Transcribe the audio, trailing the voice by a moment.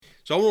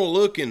So I want to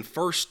look in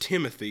 1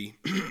 Timothy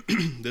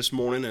this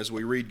morning as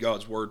we read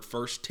God's Word,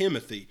 1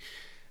 Timothy.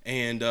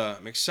 And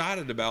I'm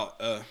excited about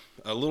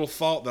a little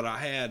thought that I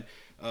had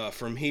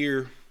from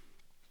here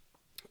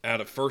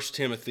out of 1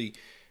 Timothy.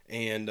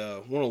 And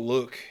want to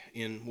look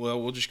in, well,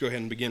 we'll just go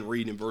ahead and begin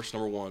reading in verse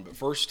number 1. But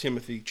 1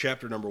 Timothy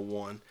chapter number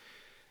 1.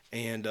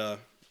 And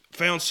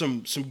found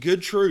some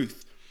good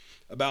truth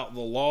about the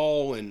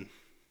law and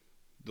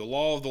the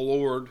law of the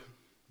Lord,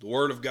 the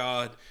Word of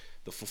God,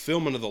 the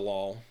fulfillment of the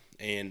law,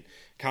 and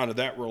kind of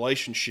that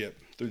relationship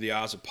through the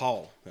eyes of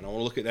Paul. And I want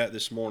to look at that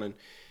this morning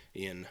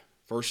in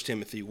 1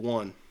 Timothy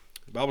 1.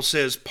 The Bible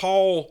says,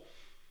 Paul,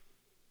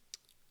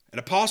 an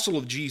apostle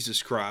of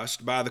Jesus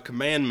Christ, by the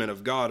commandment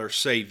of God our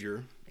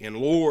Savior, and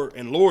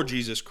Lord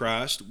Jesus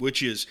Christ,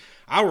 which is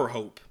our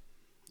hope,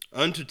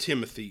 unto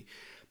Timothy,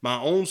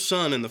 my own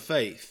son in the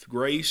faith,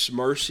 grace,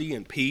 mercy,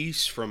 and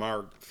peace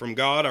from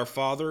God our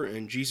Father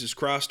and Jesus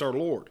Christ our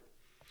Lord.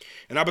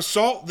 And I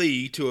besought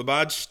thee to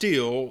abide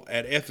still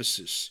at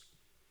Ephesus,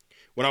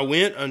 when I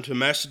went unto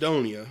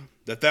Macedonia,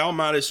 that thou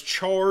mightest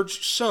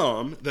charge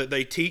some that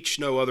they teach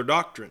no other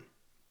doctrine.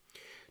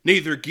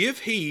 Neither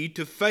give heed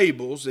to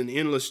fables and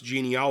endless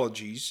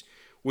genealogies,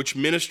 which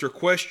minister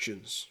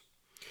questions.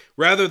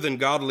 Rather than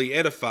godly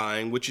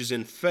edifying, which is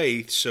in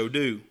faith, so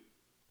do.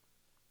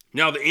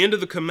 Now the end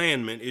of the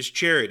commandment is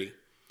charity,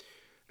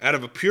 out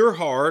of a pure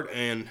heart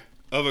and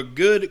of a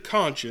good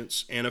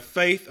conscience and of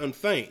faith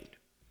unfeigned,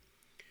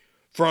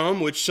 from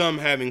which some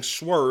having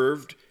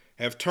swerved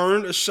have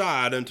turned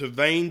aside unto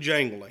vain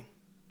jangling,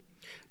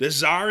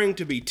 desiring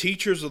to be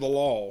teachers of the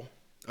law,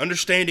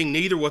 understanding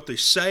neither what they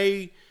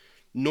say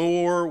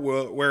nor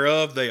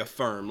whereof they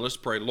affirm. Let's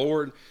pray.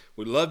 Lord,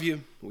 we love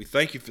you. We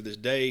thank you for this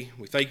day.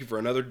 We thank you for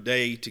another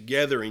day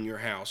together in your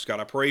house. God,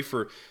 I pray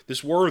for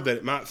this word that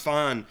it might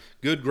find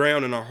good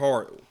ground in our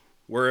heart,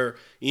 wherein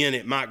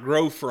it might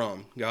grow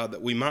from, God,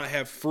 that we might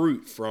have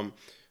fruit from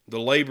the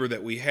labor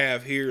that we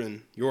have here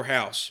in your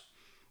house.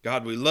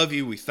 God, we love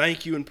you, we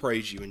thank you, and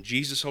praise you. In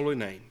Jesus' holy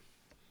name,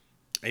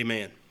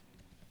 amen.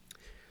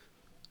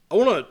 I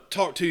want to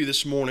talk to you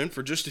this morning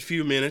for just a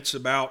few minutes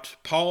about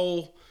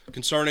Paul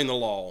concerning the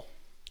law.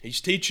 He's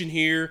teaching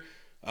here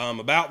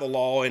about the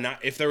law, and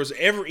if there was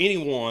ever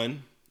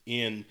anyone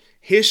in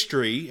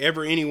history,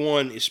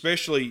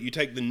 especially you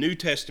take the New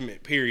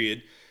Testament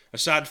period,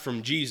 aside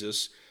from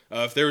Jesus,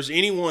 if there was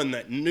anyone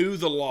that knew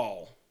the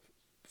law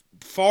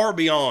far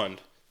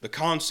beyond the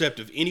concept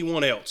of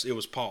anyone else, it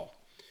was Paul.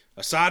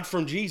 Aside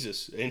from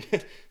Jesus, and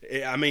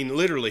I mean,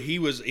 literally,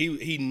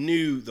 he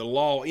knew the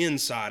law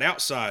inside,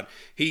 outside.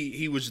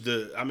 He was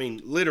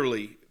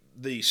literally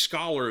the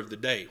scholar of the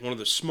day, one of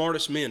the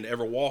smartest men to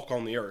ever walk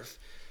on the earth,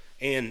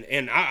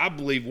 and I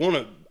believe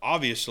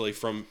obviously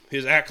from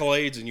his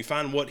accolades, and you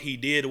find what he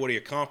did, what he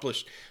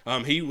accomplished,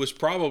 he was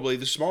probably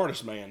the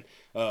smartest man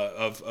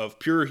of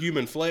pure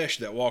human flesh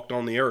that walked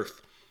on the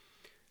earth,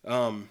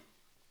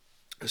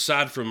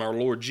 aside from our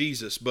Lord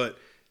Jesus, but.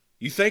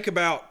 You think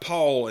about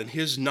Paul and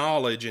his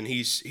knowledge, and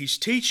he's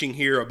teaching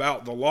here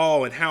about the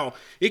law and how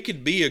it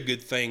could be a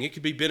good thing. It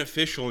could be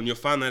beneficial, and you'll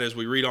find that as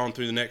we read on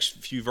through the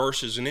next few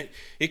verses. And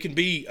it can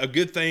be a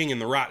good thing in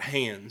the right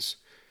hands.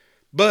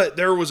 But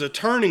there was a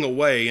turning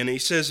away, and he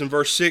says in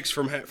verse 6,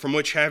 from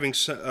which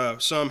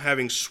some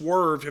having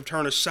swerved have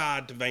turned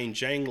aside to vain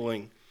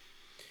jangling,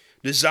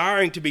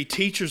 desiring to be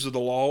teachers of the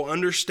law,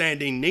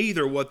 understanding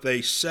neither what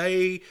they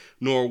say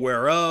nor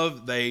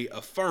whereof they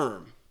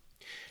affirm.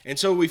 And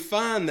so we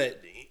find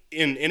that,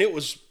 and it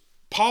was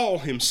Paul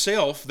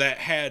himself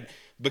that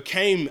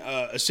became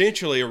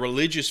essentially a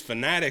religious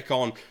fanatic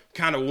on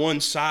kind of one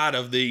side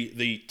of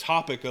the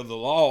topic of the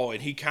law,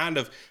 and he kind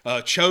of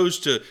chose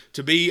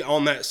to be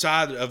on that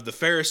side of the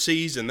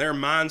Pharisees and their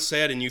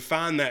mindset, and you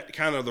find that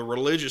kind of the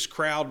religious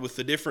crowd with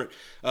the different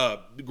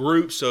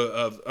groups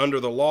of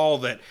under the law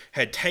that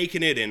had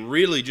taken it and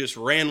really just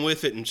ran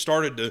with it and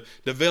started to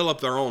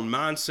develop their own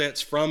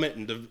mindsets from it,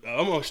 and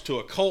almost to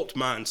a cult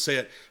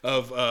mindset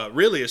of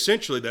really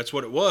essentially that's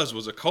what it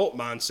was a cult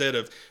mindset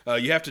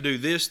of you have to do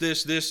this,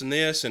 and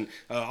this, and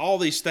all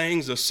these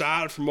things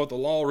aside from what the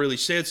law really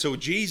said. So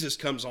Jesus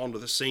comes onto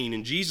the scene,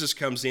 and Jesus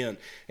comes in,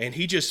 and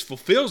he just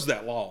fulfills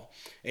that law.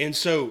 And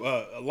so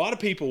a lot of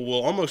people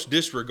will almost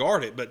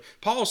disregard it. But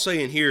Paul's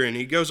saying here, and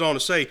he goes on to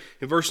say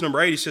in verse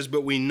number 8, he says,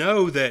 but we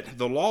know that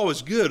the law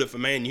is good if a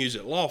man use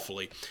it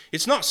lawfully.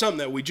 It's not something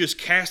that we just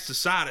cast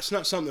aside. It's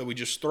not something that we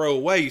just throw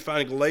away. You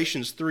find in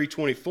Galatians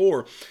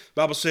 3:24, the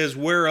Bible says,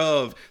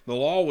 whereof the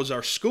law was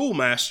our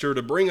schoolmaster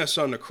to bring us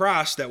unto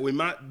Christ, that we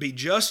might be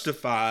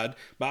justified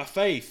by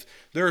faith.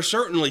 There are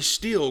certainly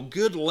still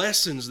good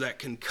lessons that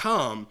can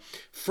come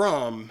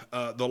from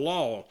the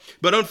law.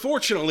 But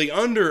unfortunately,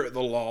 under the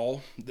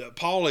law,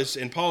 Paul is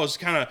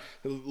kind of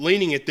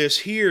leaning at this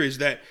here, is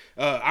that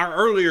our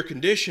earlier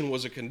condition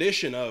was a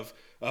condition of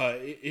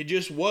it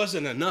just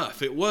wasn't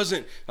enough. It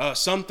wasn't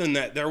something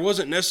that there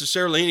wasn't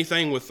necessarily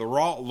anything with the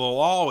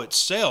law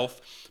itself,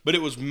 but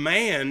it was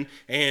man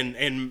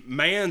and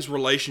man's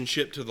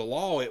relationship to the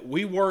law.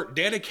 We weren't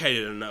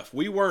dedicated enough.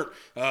 We weren't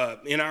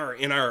in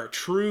our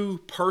true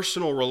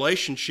personal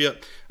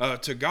relationship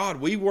to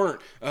God. We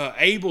weren't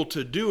able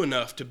to do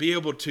enough to be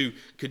able to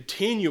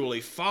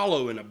continually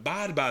follow and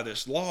abide by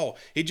this law.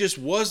 It just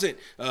wasn't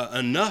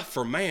enough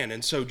for man.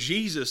 And so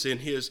Jesus, in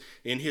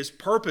his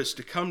purpose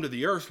to come to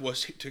the earth,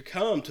 was to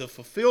come to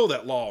fulfill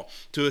that law,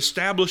 to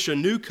establish a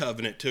new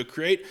covenant, to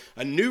create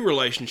a new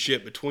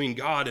relationship between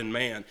God and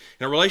man,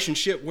 and a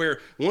relationship where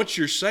once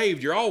you're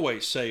saved, you're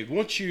always saved.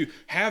 Once you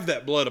have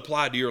that blood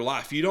applied to your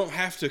life, you don't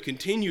have to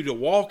continue to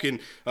walk in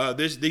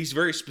these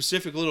very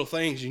specific little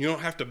things, and you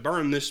don't have to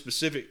burn this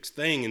specific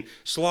thing and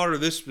slaughter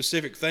this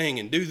specific thing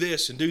and do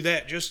this and do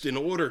that just in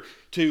order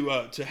to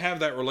have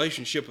that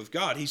relationship with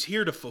God. He's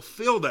here to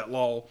fulfill that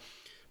law,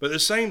 but at the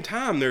same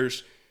time,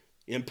 there's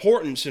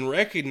importance in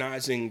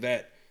recognizing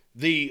that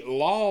the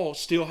law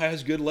still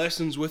has good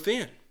lessons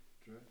within.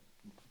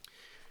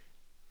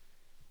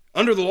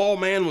 Under the law,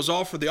 man was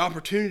offered the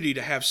opportunity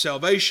to have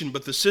salvation,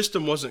 but the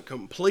system wasn't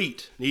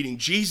complete, needing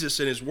Jesus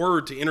and his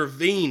word to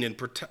intervene and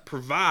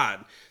provide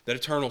that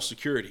eternal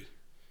security.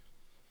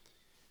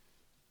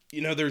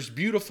 You know, there's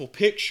beautiful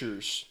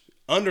pictures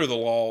under the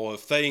law of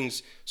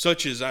things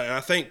such as, I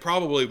think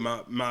probably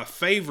my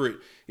favorite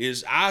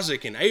is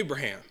Isaac and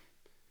Abraham.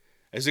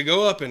 As they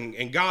go up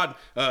and God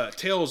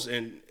tells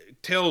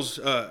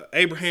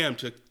Abraham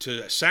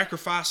to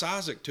sacrifice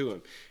Isaac to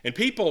him. And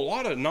people, a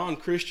lot of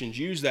non-Christians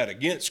use that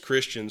against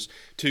Christians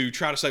to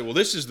try to say, well,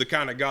 this is the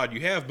kind of God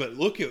you have, but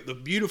look at the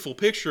beautiful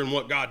picture and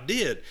what God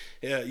did.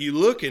 You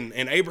look and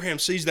Abraham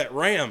sees that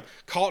ram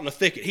caught in a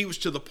thicket. He was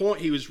to the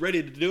point he was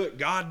ready to do it.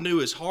 God knew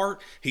his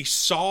heart. He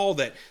saw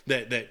that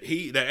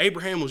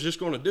Abraham was just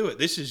going to do it.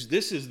 This is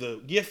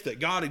the gift that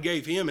God had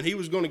gave him, and he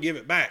was going to give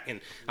it back.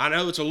 And I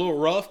know it's a little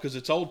rough because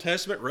it's Old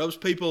Testament, rubs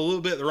people a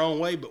little bit the wrong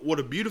way, but what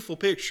a beautiful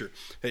picture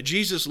that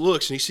Jesus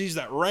looks and he sees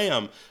that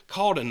ram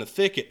caught in the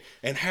thicket,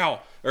 and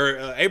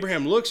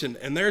Abraham looks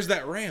and there's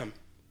that ram.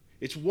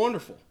 It's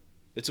wonderful.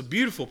 It's a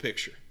beautiful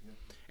picture.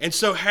 And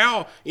so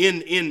how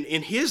in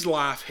his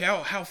life,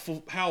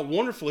 how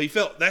wonderful he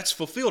felt that's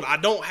fulfilled. I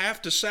don't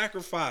have to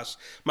sacrifice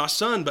my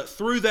son, but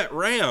through that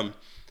ram,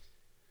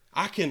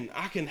 I can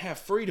have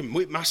freedom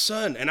with my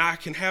son, and I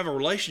can have a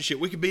relationship.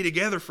 We can be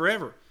together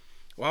forever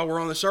while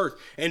we're on this earth.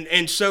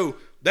 And so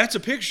that's a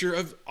picture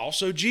of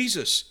also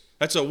Jesus.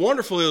 That's a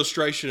wonderful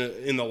illustration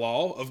in the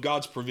law of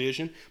God's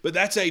provision, but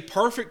that's a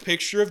perfect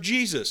picture of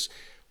Jesus.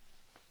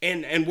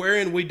 And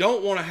wherein we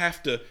don't want to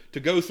have to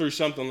go through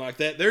something like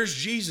that, there's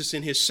Jesus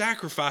in his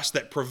sacrifice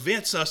that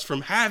prevents us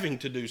from having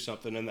to do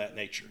something in that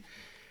nature.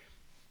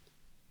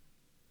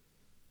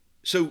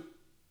 So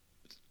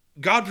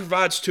God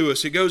provides to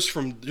us, it goes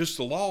from just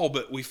the law,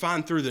 but we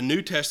find through the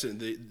New Testament,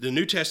 the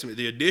New Testament,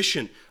 the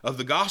addition of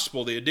the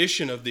gospel, the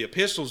addition of the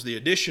epistles, the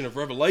addition of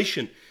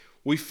Revelation,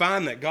 we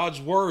find that God's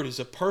word is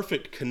a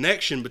perfect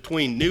connection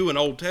between New and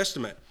Old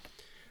Testament.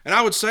 And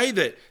I would say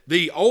that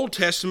the Old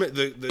Testament,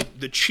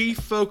 the chief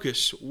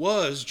focus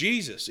was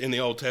Jesus in the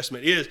Old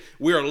Testament.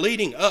 We are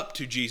leading up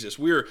to Jesus.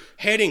 We are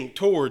heading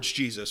towards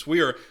Jesus. We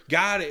are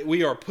guided.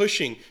 We are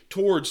pushing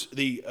towards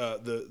the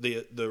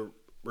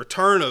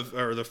return of,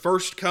 or the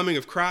first coming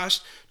of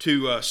Christ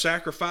to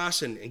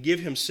sacrifice and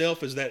give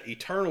himself as that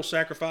eternal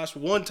sacrifice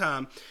one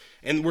time.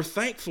 And we're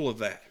thankful of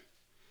that.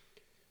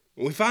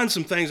 We find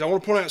some things, I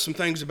want to point out some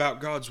things about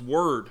God's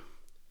word,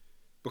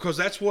 because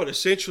that's what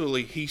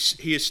essentially he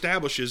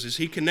establishes, is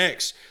he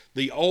connects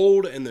the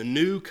old and the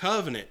new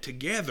covenant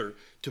together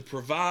to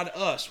provide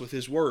us with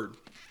his word.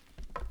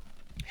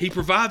 He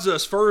provides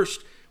us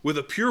first with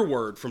a pure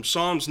word from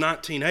Psalms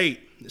 19:8.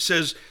 It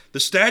says, "The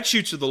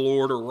statutes of the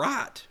Lord are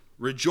right,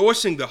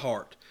 rejoicing the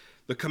heart.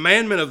 The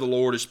commandment of the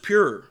Lord is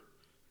pure,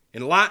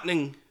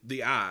 enlightening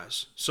the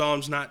eyes."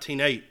 Psalms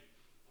 19:8.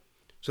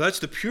 So that's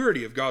the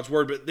purity of God's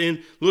word. But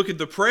then look at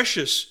the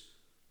precious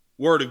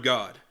word of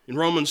God in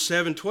Romans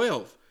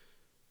 7:12.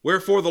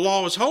 "Wherefore the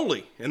law is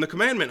holy, and the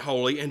commandment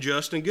holy, and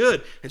just and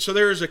good." And so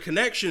there is a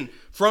connection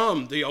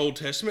from the Old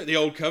Testament, the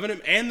Old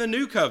Covenant, and the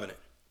New Covenant.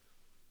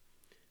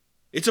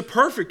 It's a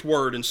perfect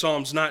word in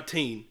Psalms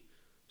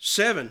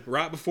 19:7,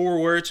 right before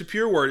where it's a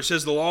pure word. It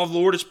says, "The law of the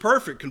Lord is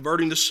perfect,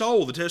 converting the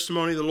soul. The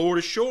testimony of the Lord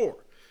is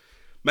sure,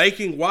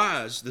 making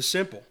wise the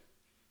simple."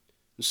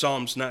 In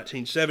Psalms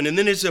 19:7. And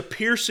then it's a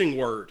piercing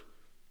word.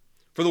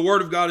 "For the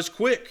word of God is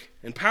quick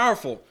and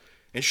powerful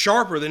and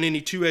sharper than any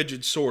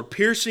two-edged sword,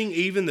 piercing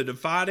even the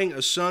dividing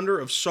asunder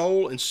of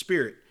soul and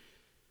spirit,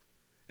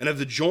 and of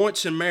the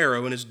joints and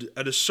marrow, and is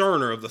a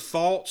discerner of the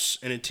thoughts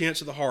and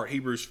intents of the heart."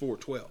 Hebrews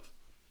 4:12.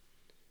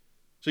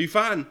 So you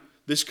find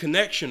this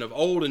connection of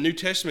Old and New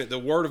Testament, the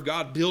Word of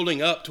God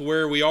building up to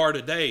where we are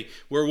today,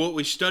 where what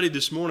we studied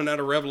this morning out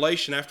of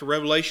Revelation, after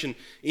Revelation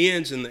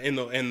ends and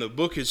the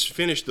book is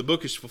finished, the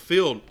book is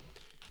fulfilled.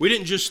 We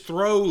didn't just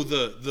throw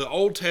the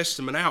Old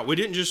Testament out. We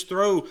didn't just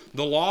throw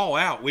the law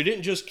out. We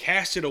didn't just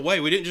cast it away.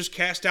 We didn't just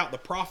cast out the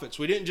prophets.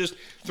 We didn't just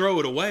throw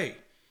it away.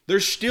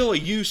 There's still a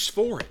use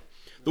for it.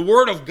 The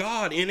Word of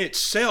God in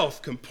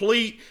itself,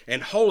 complete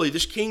and holy.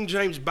 This King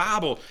James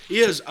Bible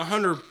is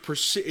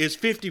 100%, is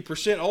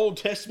 50% Old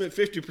Testament,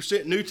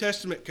 50% New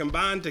Testament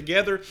combined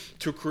together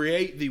to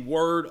create the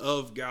Word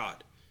of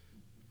God.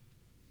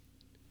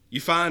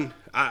 You find,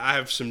 I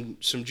have some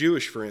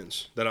Jewish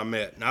friends that I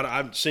met. Now, I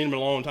haven't seen them in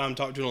a long time,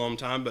 talked to them in a long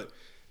time, but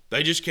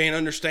they just can't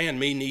understand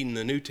me needing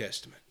the New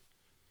Testament.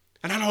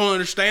 And I don't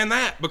understand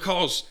that,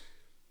 because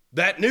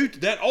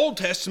that Old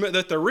Testament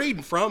that they're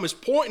reading from is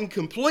pointing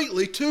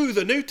completely to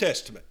the New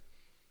Testament.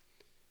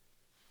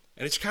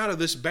 And it's kind of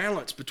this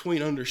balance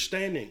between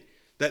understanding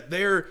that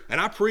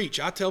and I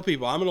tell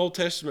people, I'm an Old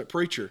Testament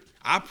preacher.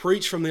 I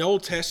preach from the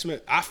Old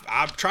Testament.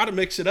 I try to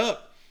mix it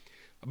up,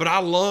 but I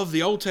love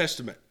the Old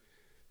Testament.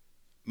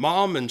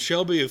 Mom and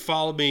Shelby have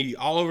followed me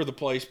all over the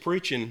place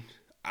preaching.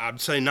 I'd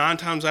say 9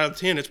 times out of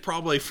 10, it's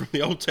probably from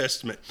the Old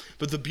Testament.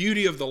 But the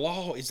beauty of the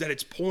law is that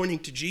it's pointing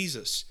to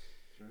Jesus.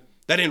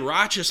 That in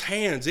righteous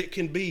hands, it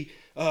can be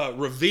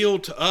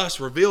revealed to us,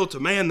 revealed to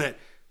man, that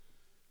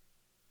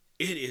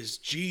it is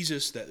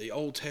Jesus that the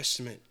Old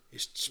Testament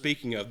is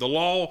speaking of. The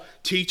law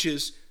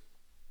teaches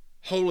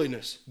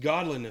holiness,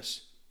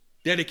 godliness,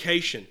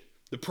 dedication.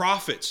 The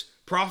prophets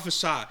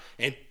prophesy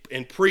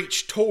and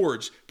preach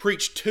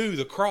to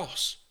the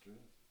cross.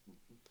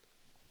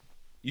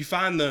 You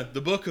find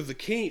the books of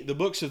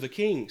the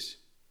Kings.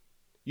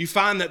 You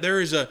find that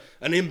there is an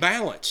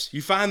imbalance.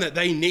 You find that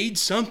they need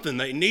something.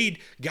 They need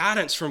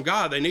guidance from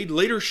God. They need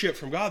leadership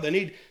from God. They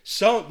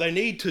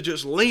need to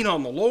just lean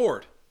on the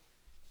Lord.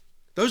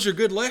 Those are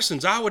good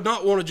lessons. I would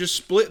not want to just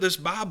split this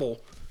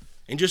Bible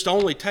and just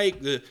only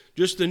take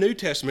just the New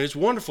Testament. It's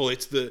wonderful.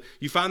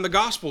 You find the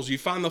Gospels. You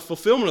find the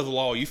fulfillment of the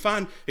law. You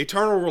find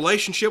eternal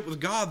relationship with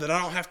God that I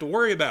don't have to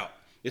worry about.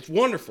 It's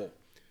wonderful.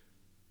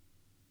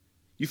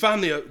 You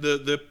find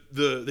the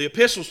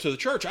epistles to the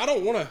church. I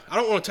don't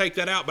want to take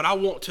that out, but I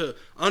want to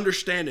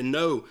understand and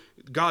know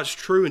God's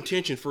true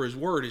intention for His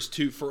Word is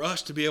for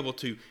us to be able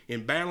to,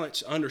 in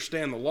balance,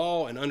 understand the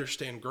law and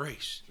understand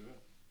grace.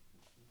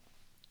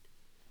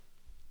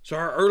 So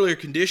our earlier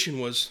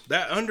condition was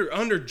that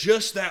under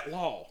just that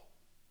law,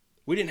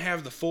 we didn't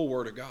have the full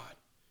Word of God.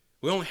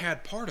 We only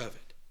had part of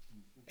it,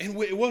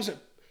 and it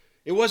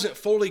wasn't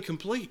fully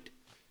complete.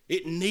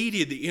 It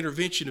needed the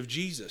intervention of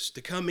Jesus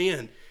to come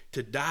in,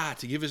 to die,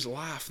 to give His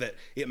life, that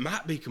it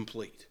might be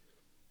complete.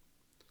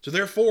 So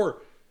therefore,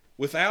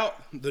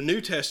 without the New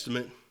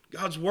Testament,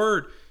 God's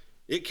Word,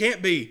 it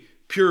can't be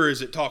pure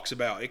as it talks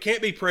about. It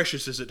can't be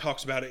precious as it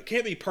talks about. It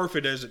can't be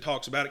perfect as it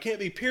talks about. It can't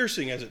be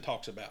piercing as it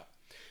talks about.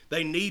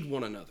 They need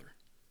one another.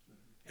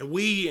 And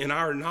we, in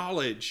our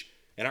knowledge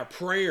and our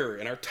prayer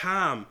and our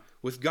time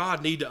with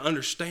God, need to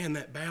understand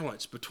that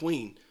balance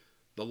between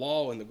the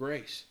law and the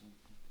grace.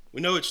 We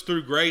know it's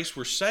through grace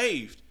we're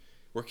saved,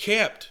 we're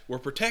kept, we're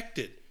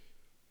protected.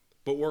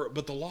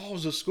 But the law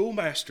is a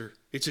schoolmaster.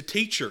 It's a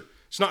teacher.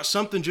 It's not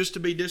something just to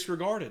be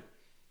disregarded.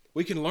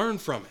 We can learn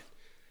from it.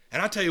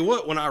 And I tell you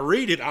what, when I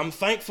read it, I'm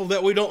thankful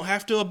that we don't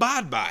have to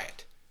abide by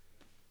it.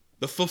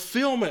 The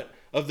fulfillment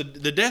of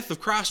the death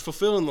of Christ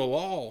fulfilling the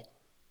law,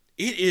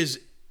 it is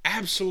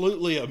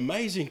absolutely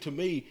amazing to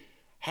me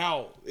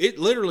how it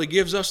literally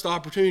gives us the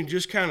opportunity to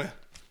just kind of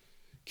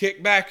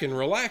kick back and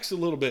relax a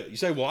little bit. You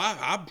say, well,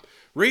 I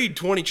read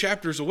 20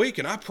 chapters a week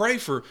and I pray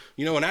for,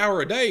 an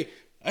hour a day.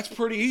 That's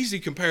pretty easy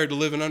compared to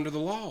living under the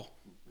law.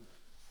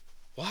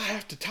 Well, I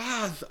have to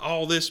tithe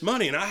all this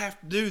money, and I have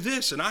to do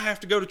this, and I have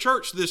to go to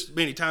church this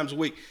many times a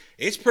week.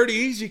 It's pretty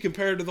easy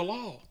compared to the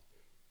law.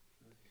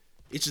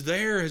 It's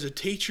there as a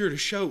teacher to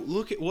show,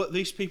 look at what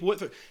these people went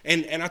through.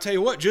 And I tell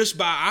you what, just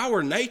by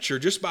our nature,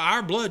 just by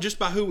our blood, just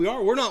by who we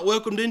are, we're not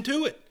welcomed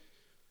into it.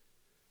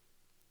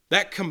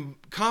 That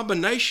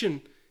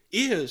combination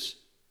is,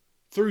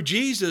 through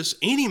Jesus,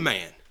 any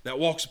man that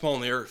walks upon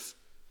the earth,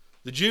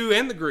 the Jew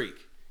and the Greek,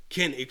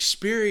 can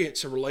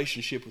experience a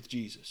relationship with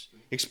Jesus,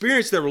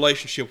 experience that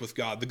relationship with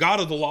God, the God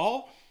of the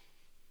law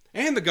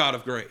and the God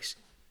of grace.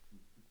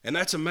 And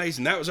that's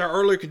amazing. That was our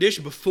earlier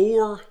condition.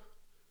 Before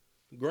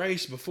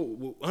grace,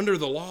 under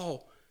the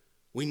law,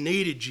 we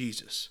needed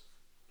Jesus.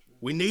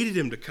 We needed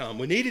Him to come.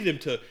 We needed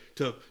Him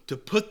to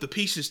put the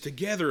pieces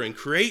together and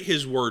create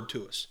His Word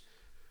to us.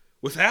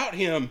 Without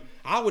Him,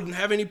 I wouldn't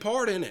have any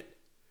part in it.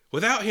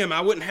 Without Him,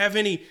 I wouldn't have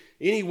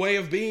any way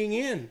of being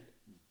in.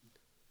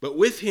 But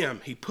with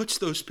Him, He puts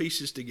those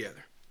pieces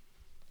together.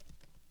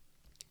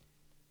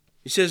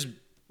 He says,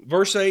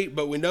 verse 8,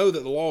 but we know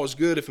that the law is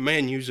good if a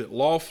man use it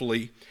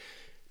lawfully,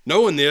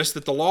 knowing this,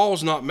 that the law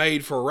is not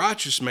made for a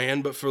righteous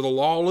man, but for the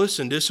lawless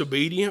and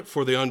disobedient,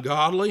 for the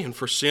ungodly and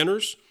for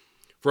sinners,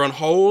 for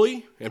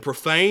unholy and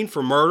profane,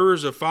 for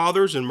murderers of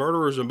fathers and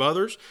murderers of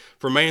mothers,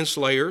 for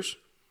manslayers,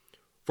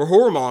 for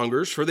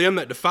whoremongers, for them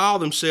that defile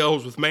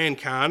themselves with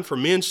mankind, for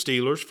men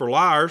stealers, for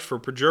liars, for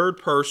perjured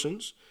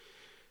persons,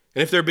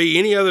 and if there be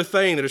any other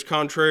thing that is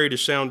contrary to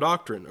sound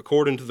doctrine,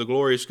 according to the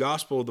glorious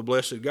gospel of the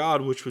blessed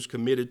God, which was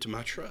committed to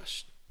my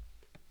trust.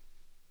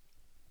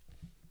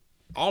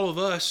 All of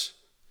us,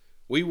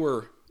 we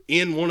were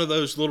in one of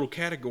those little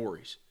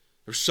categories.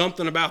 There's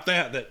something about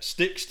that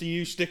sticks to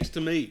you, sticks to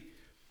me.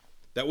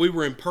 That we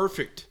were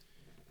imperfect.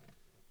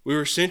 We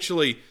were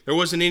essentially, there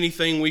wasn't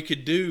anything we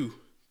could do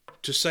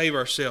to save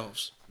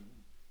ourselves.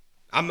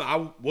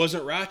 I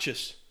wasn't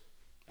righteous.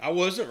 I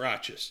wasn't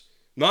righteous.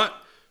 Not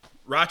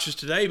righteous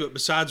today, but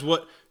besides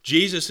what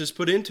Jesus has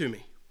put into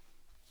me.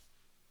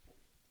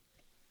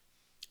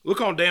 Look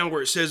on down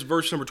where it says,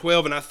 verse number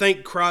 12, and I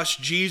thank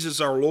Christ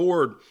Jesus our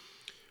Lord,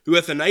 who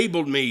hath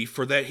enabled me,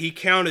 for that he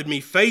counted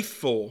me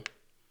faithful,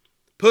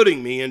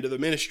 putting me into the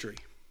ministry.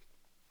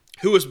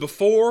 Who was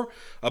before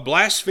a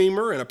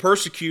blasphemer and a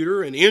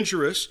persecutor and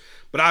injurious,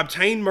 but I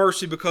obtained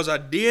mercy because I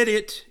did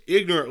it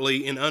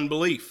ignorantly in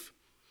unbelief.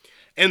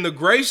 And the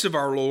grace of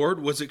our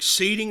Lord was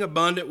exceeding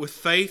abundant with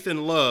faith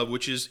and love,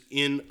 which is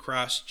in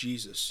Christ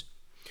Jesus.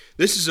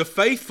 This is a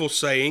faithful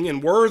saying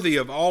and worthy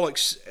of all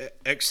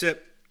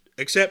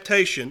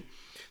acceptation,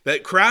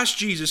 that Christ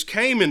Jesus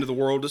came into the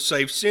world to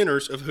save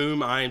sinners, of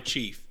whom I am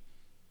chief.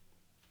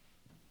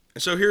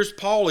 And so here's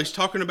Paul. He's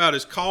talking about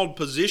his called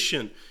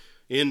position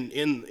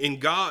in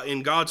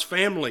God's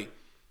family.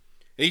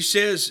 And he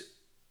says,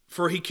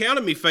 for he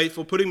counted me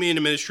faithful, putting me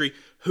into ministry,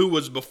 who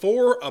was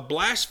before a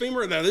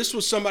blasphemer. Now this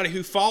was somebody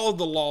who followed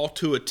the law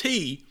to a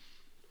T,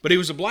 but he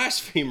was a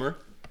blasphemer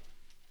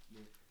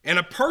and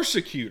a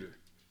persecutor.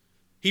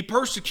 He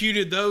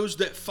persecuted those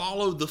that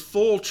followed the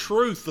full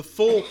truth,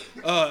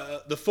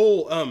 the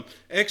full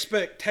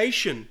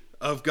expectation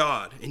of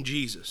God in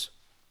Jesus.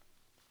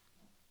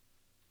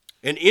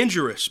 And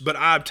injurious, but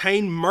I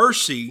obtained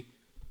mercy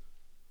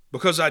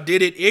because I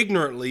did it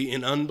ignorantly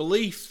in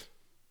unbelief.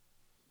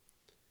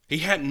 He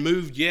hadn't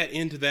moved yet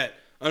into that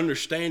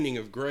understanding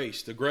of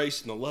grace, the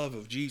grace and the love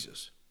of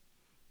Jesus.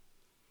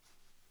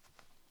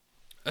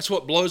 That's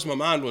what blows my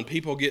mind when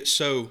people get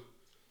so,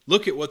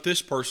 look at what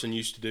this person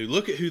used to do.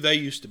 Look at who they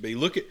used to be.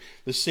 Look at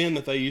the sin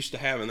that they used to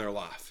have in their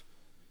life.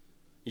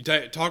 You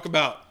talk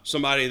about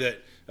somebody that,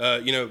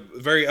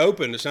 very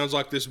open. It sounds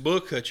like this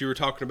book that you were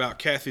talking about,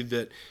 Kathy,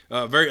 that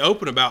very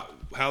open about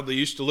how they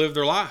used to live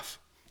their life.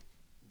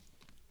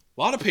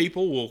 A lot of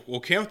people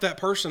will count that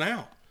person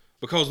out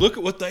because look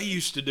at what they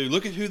used to do.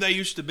 Look at who they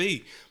used to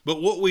be.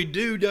 But what we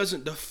do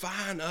doesn't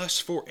define us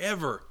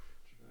forever.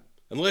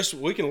 Unless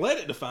we can let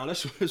it define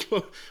us.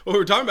 What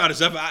we're talking about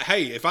is,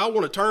 if I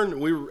want to turn,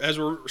 as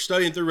we're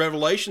studying through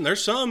Revelation,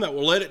 there's some that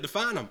will let it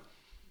define them.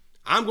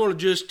 I'm going to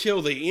just,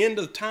 till the end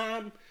of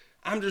time,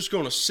 I'm just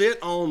going to sit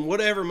on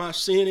whatever my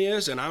sin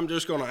is, and I'm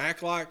just going to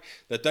act like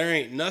that there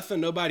ain't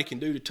nothing nobody can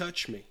do to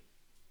touch me.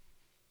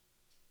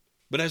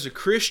 But as a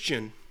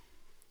Christian,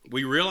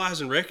 we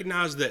realize and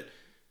recognize that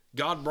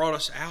God brought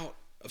us out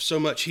of so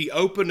much. He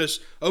opened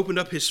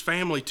up his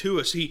family to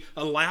us. He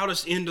allowed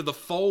us into the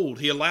fold.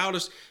 He allowed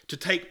us to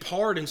take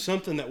part in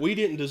something that we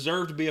didn't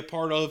deserve to be a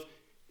part of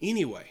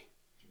anyway.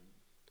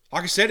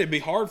 Like I said, it'd be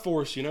hard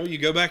for us. You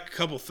go back a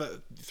couple,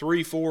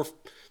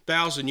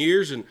 3,000-4,000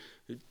 years and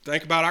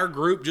think about our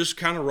group just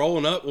kind of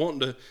rolling up, wanting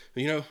to,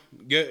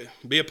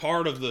 be a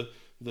part of the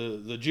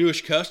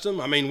Jewish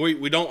custom. I mean,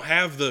 we don't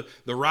have the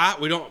right.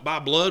 We don't, by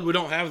blood, we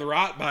don't have the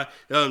right by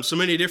so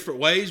many different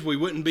ways. We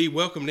wouldn't be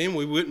welcomed in.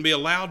 We wouldn't be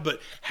allowed.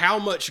 But how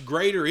much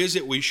greater is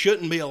it we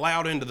shouldn't be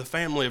allowed into the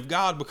family of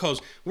God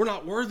because we're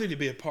not worthy to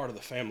be a part of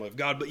the family of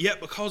God. But yet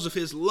because of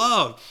his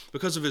love,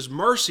 because of his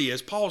mercy,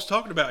 as Paul's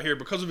talking about here,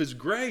 because of his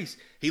grace,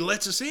 he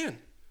lets us in.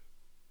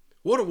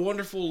 What a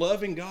wonderful,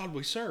 loving God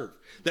we serve.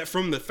 That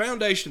from the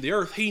foundation of the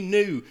earth, he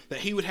knew that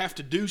he would have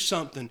to do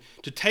something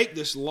to take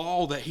this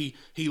law that he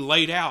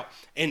laid out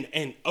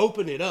and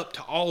open it up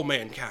to all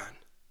mankind.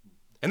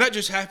 And that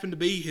just happened to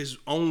be his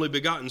only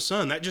begotten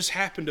son. That just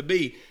happened to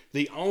be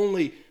the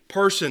only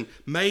person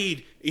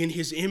made in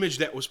his image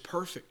that was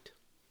perfect.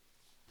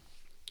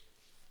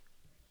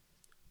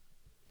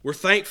 We're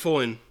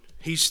thankful, and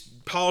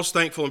Paul's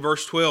thankful in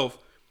verse 12,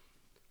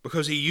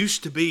 because he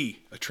used to be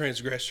a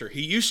transgressor.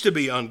 He used to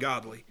be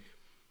ungodly.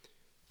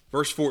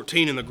 Verse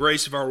 14, and the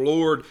grace of our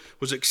Lord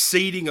was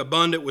exceeding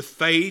abundant with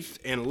faith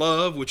and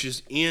love, which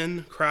is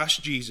in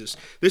Christ Jesus.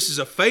 This is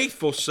a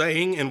faithful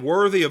saying and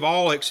worthy of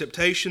all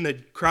acceptation,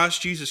 that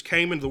Christ Jesus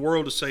came into the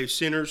world to save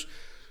sinners,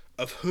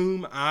 of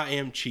whom I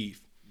am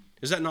chief.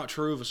 Is that not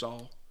true of us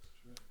all?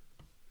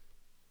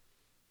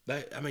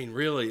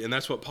 Really, and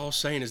that's what Paul's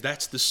saying, is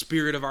that's the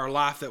spirit of our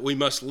life that we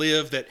must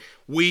live, that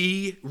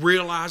we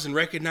realize and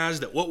recognize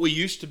that what we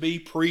used to be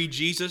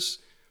pre-Jesus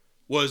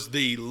was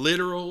the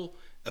literal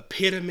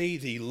epitome,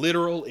 the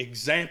literal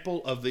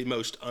example of the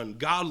most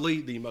ungodly,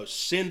 the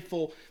most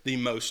sinful, the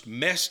most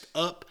messed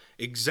up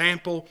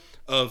example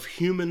of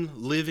human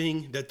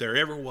living that there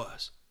ever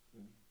was.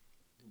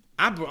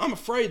 I'm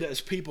afraid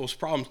that's people's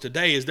problems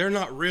today, is they're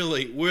not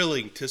really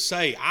willing to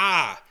say,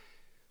 I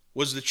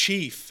was the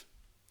chief.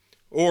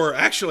 Or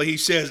actually, he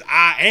says,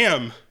 I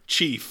am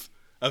chief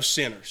of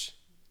sinners.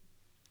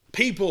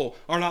 People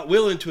are not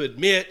willing to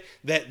admit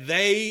that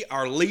they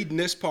are leading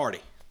this party.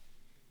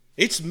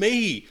 It's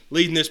me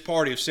leading this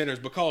party of sinners,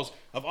 because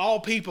of all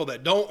people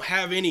that don't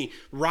have any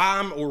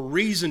rhyme or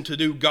reason to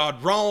do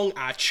God wrong,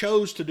 I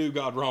chose to do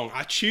God wrong.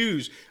 I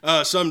choose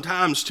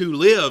sometimes to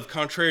live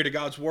contrary to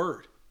God's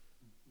word.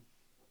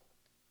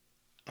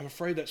 I'm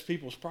afraid that's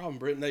people's problem,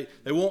 Britton.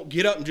 They won't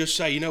get up and just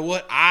say, you know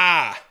what,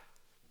 I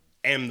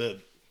am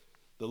the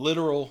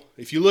literal,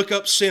 if you look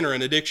up sinner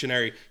in a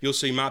dictionary, you'll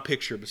see my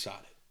picture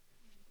beside it.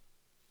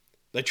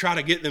 They try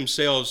to get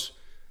themselves,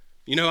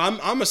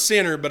 I'm a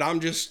sinner, but I'm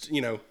just,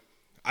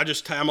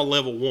 I'm a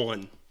level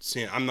 1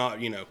 sin. I'm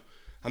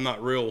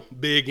not real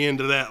big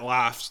into that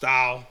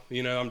lifestyle.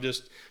 I'm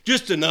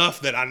just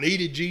enough that I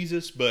needed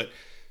Jesus, but,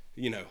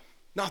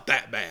 not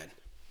that bad.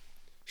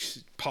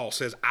 Paul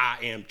says, I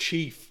am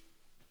chief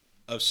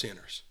of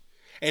sinners.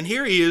 And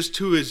here he is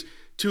to his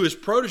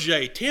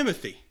protege,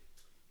 Timothy,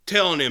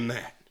 telling him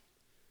that.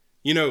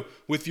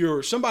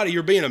 With somebody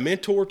you're being a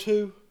mentor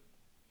to,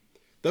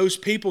 those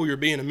people you're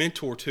being a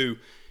mentor to,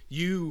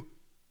 you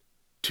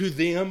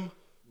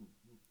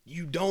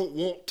don't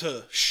want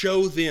to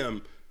show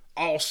them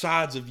all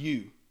sides of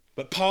you.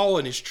 But Paul,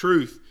 in his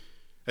truth,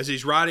 as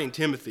he's writing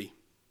Timothy,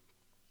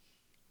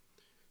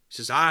 he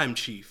says, I am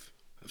chief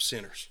of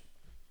sinners.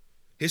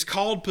 His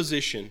called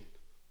position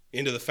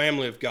into the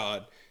family of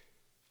God,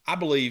 I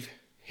believe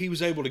he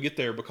was able to get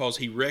there because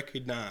he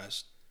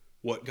recognized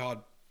what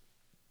God,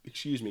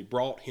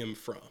 brought him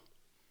from.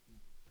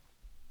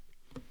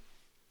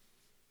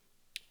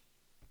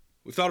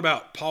 We thought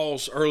about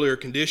Paul's earlier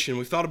condition.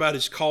 We thought about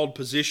his called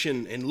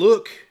position, and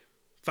look,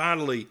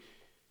 finally,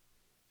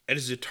 at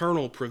his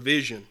eternal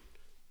provision.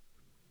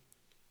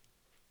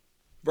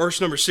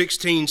 Verse number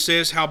 16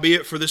 says,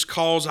 howbeit for this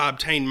cause I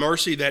obtained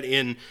mercy, that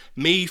in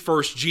me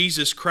first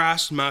Jesus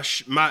Christ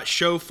might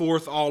show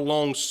forth all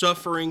long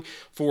suffering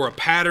for a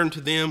pattern to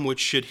them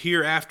which should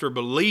hereafter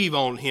believe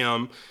on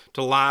him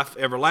to life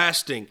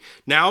everlasting.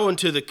 Now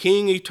unto the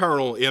King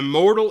eternal,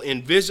 immortal,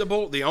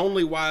 invisible, the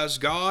only wise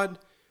God,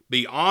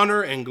 be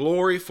honor and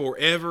glory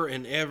forever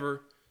and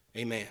ever.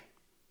 Amen.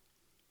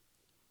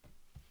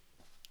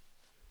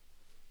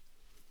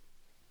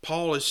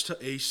 Paul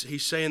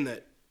he's saying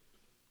that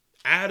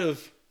out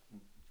of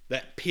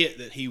that pit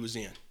that he was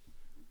in,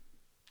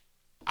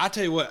 I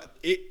tell you what,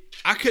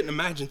 I couldn't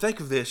imagine. Think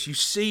of this. You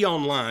see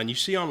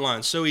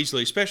online so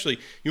easily, especially,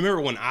 you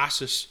remember when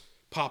ISIS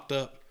popped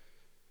up?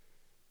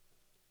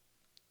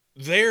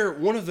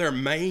 One of their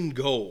main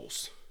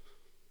goals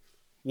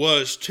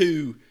was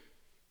to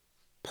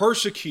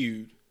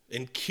persecute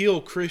and kill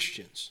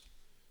Christians.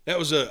 That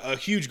was a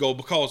huge goal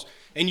because,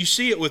 and you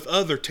see it with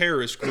other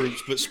terrorist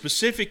groups, but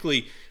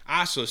specifically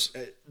ISIS,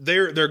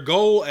 their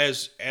goal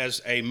as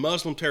a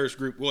Muslim terrorist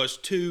group was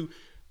to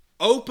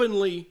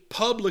openly,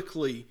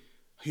 publicly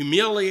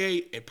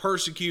humiliate and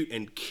persecute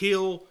and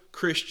kill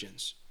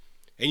Christians.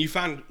 And you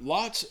find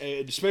lots,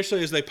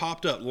 especially as they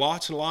popped up,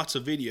 lots and lots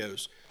of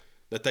videos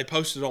that they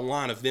posted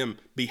online of them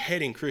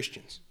beheading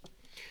Christians.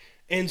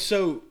 And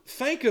so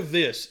think of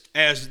this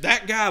as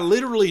that guy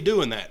literally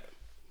doing that,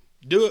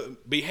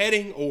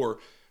 beheading or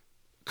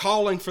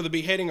calling for the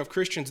beheading of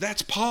Christians.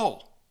 That's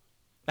Paul.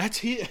 That's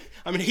he.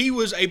 He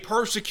was a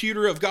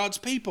persecutor of God's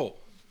people.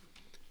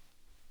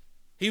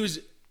 He was,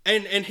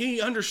 and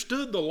he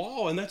understood the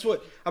law, and that's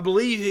what I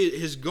believe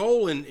his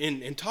goal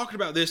in talking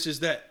about this is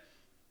that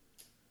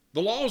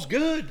the law is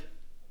good,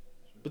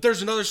 but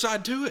there's another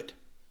side to it.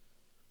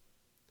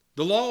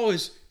 The law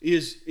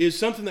is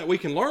something that we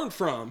can learn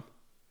from,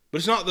 but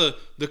it's not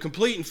the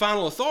complete and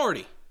final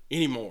authority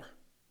anymore.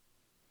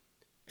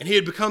 And he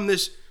had become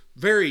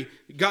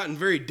gotten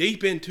very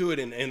deep into it,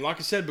 and like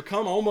I said,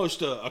 become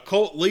almost a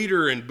cult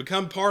leader and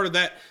become part of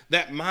that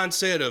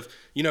mindset of,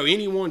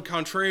 anyone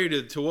contrary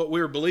to what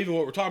we're believing,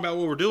 what we're talking about,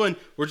 what we're doing,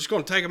 we're just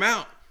going to take them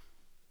out.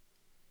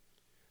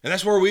 And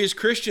that's where we as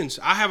Christians,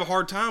 I have a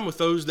hard time with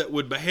those that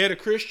would behead a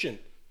Christian.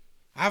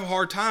 I have a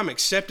hard time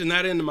accepting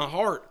that into my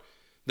heart,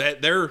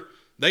 that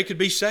they could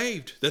be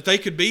saved, that they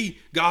could be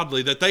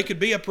godly, that they could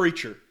be a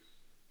preacher.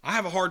 I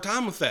have a hard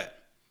time with that.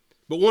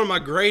 But one of my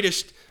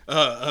greatest,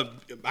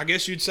 I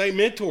guess you'd say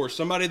mentors,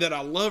 somebody that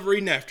I love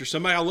reading after,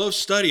 somebody I love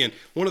studying,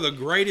 one of the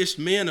greatest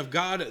men of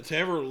God to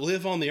ever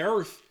live on the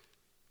earth,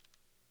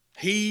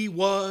 he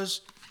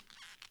was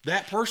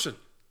that person.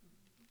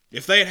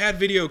 If they had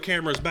video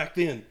cameras back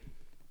then,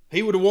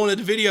 he would have wanted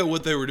to video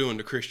what they were doing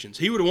to Christians.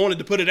 He would have wanted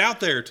to put it out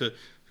there to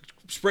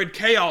spread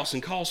chaos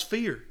and cause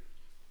fear.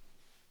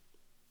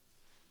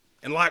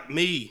 And like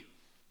me,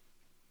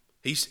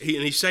 he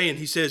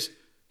says,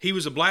 he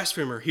was a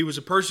blasphemer, he was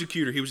a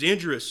persecutor, he was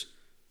injurious,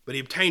 but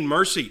he obtained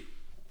mercy.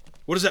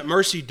 What does that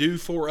mercy do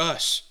for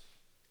us?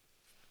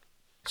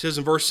 It says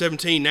in verse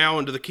 17, now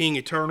unto the King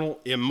eternal,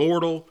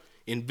 immortal,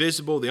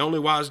 invisible, the only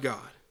wise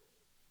God,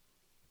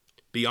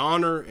 be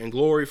honor and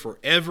glory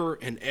forever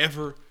and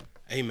ever.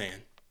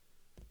 Amen.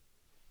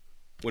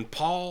 When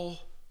Paul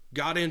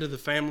got into the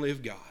family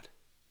of God,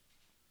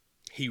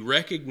 he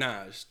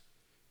recognized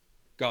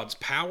God's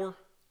power,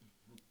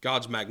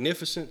 God's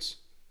magnificence,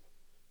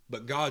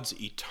 but God's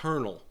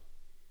eternal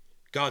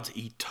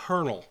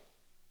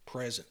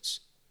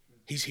presence.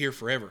 He's here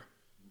forever.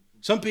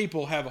 Some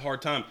people have a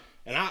hard time,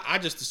 and I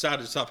just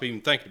decided to stop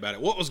even thinking about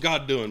it. What was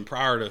God doing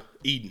prior to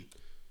Eden?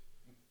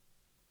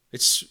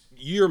 It's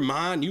your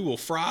mind, you will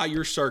fry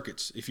your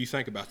circuits if you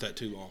think about that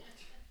too long.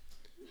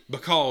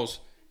 Because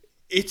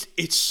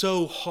it's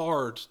so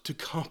hard to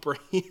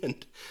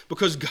comprehend,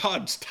 because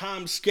God's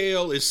time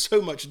scale is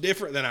so much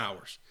different than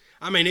ours.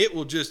 I mean, it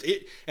will just,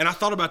 and I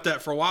thought about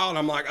that for a while, and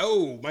I'm like,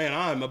 oh man,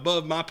 I'm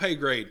above my pay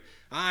grade.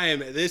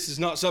 This is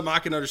not something I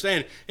can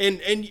understand.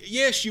 And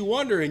yes, you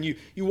wonder, and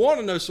you want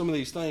to know some of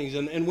these things.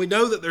 And we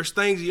know that there's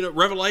things,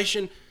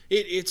 Revelation,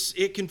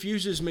 it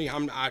confuses me.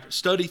 I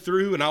study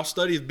through, and I'll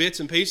study the bits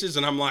and pieces,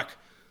 and I'm like,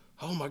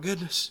 oh my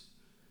goodness,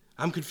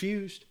 I'm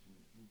confused.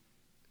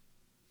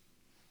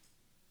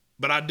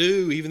 But I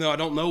do, even though I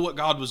don't know what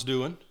God was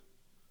doing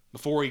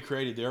before he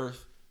created the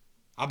earth,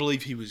 I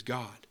believe he was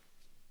God.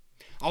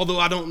 Although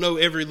I don't know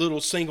every little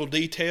single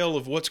detail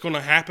of what's going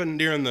to happen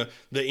during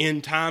the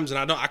end times,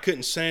 and I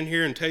couldn't stand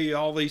here and tell you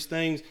all these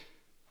things,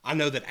 I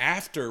know that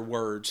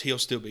afterwards he'll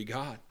still be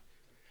God.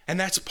 And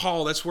that's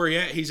Paul. That's where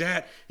he's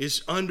at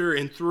is under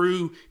and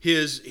through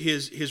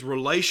his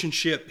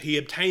relationship. He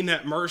obtained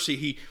that mercy.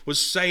 He was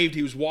saved.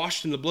 He was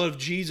washed in the blood of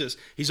Jesus.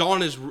 He's on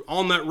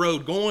that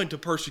road going to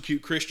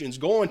persecute Christians,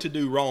 going to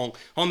do wrong,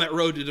 on that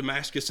road to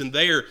Damascus. And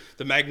there,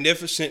 the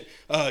magnificent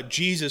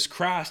Jesus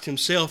Christ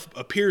himself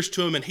appears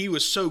to him, and he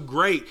was so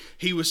great.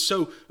 He was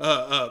so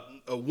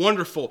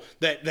wonderful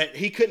that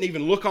he couldn't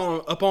even look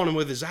upon him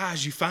with his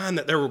eyes. You find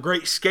that there were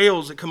great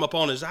scales that come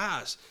upon his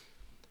eyes.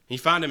 You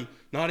find him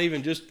not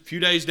even just a few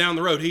days down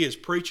the road. He is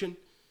preaching.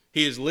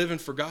 He is living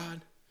for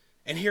God.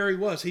 And here he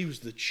was. He was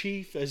the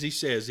chief, as he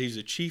says, he's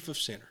the chief of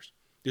sinners.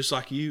 Just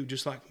like you,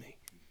 just like me.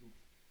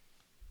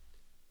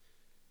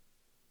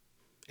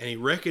 And he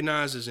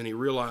recognizes and he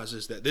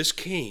realizes that this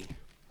king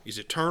is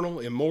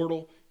eternal,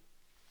 immortal.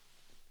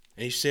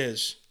 And he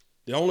says,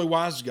 the only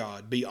wise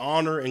God, be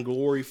honor and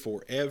glory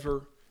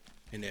forever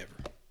and ever.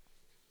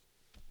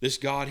 This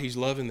God he's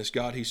loving, this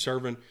God he's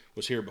serving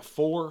was here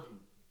before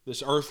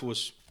this earth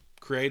was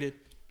created,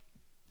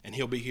 and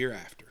he'll be here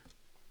after.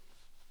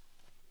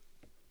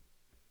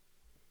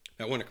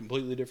 That went a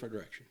completely different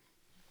direction.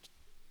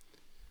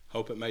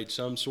 Hope it made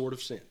some sort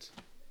of sense.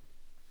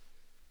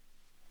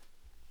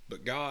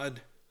 But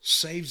God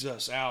saves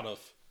us out of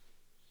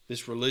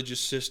this religious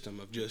system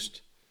of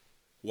just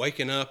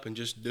waking up and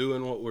just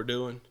doing what we're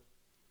doing.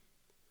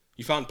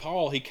 You find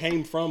Paul, he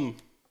came from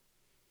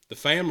the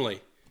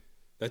family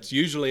that's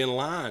usually in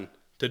line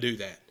to do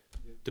that.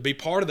 To be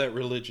part of that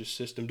religious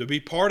system, to be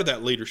part of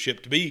that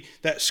leadership, to be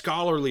that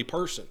scholarly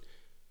person.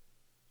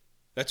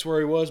 That's where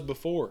he was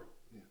before.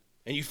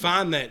 And you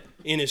find that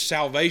in his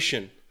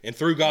salvation and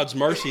through God's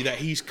mercy that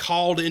he's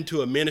called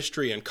into a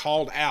ministry and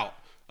called out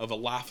of a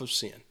life of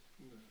sin.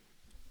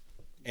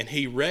 And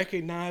he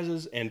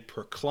recognizes and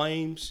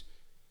proclaims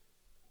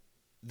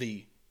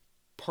the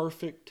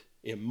perfect,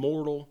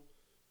 immortal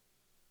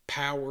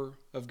power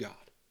of God.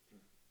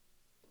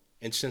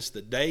 And since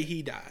the day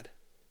he died,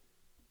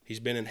 he's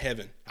been in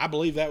heaven. I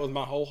believe that with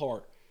my whole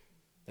heart,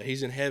 that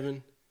he's in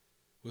heaven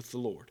with the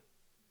Lord.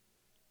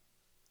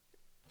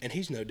 And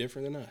he's no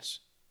different than us.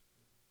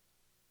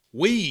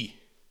 We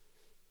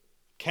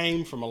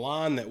came from a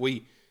line that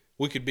we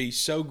could be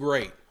so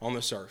great on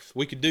this earth.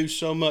 We could do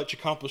so much,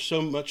 accomplish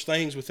so much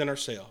things within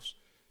ourselves.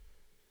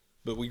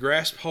 But we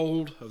grasp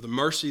hold of the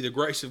mercy, the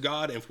grace of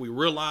God, and if we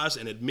realize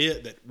and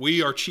admit that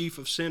we are chief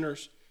of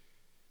sinners,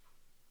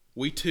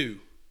 we too,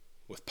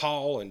 with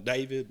Paul and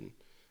David and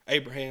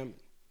Abraham,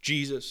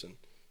 Jesus, and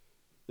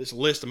this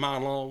list of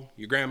mine long,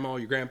 your grandma,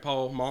 your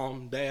grandpa,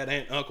 mom, dad,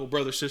 aunt, uncle,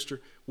 brother, sister,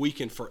 we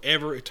can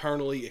forever,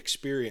 eternally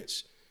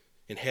experience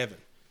in heaven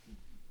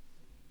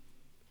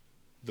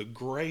the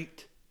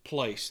great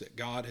place that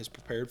God has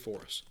prepared for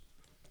us.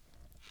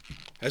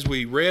 As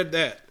we read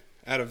that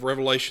out of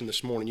Revelation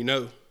this morning,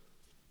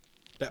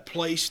 that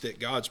place that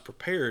God's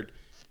prepared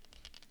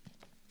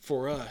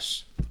for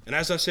us. And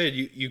as I said,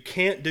 you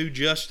can't do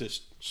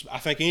justice. I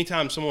think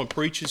anytime someone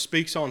preaches,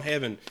 speaks on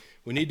heaven,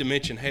 we need to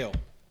mention hell,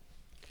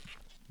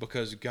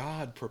 because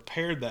God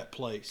prepared that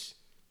place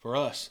for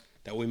us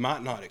that we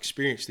might not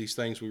experience these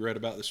things we read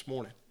about this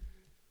morning,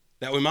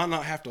 that we might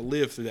not have to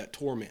live through that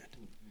torment,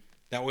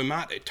 that we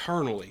might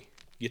eternally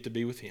get to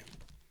be with him.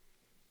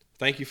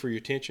 Thank you for your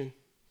attention.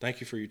 Thank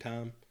you for your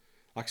time.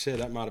 Like I said,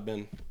 that might have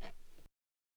been